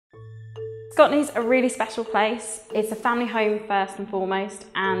Scotney's a really special place. It's a family home first and foremost,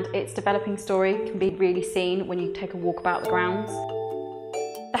 and its developing story can be really seen when you take a walk about the grounds.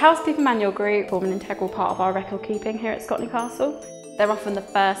 The Housekeeping Manual Group form an integral part of our record keeping here at Scotney Castle. They're often the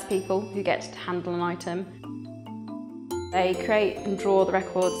first people who get to handle an item. They create and draw the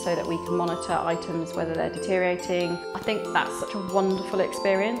records so that we can monitor items, whether they're deteriorating. I think that's such a wonderful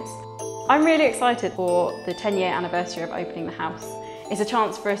experience. I'm really excited for the 10-year anniversary of opening the house. It's a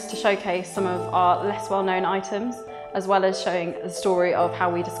chance for us to showcase some of our less well-known items, as well as showing the story of how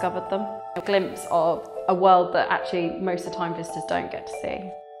we discovered them. A glimpse of a world that actually most of the time visitors don't get to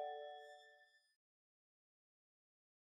see.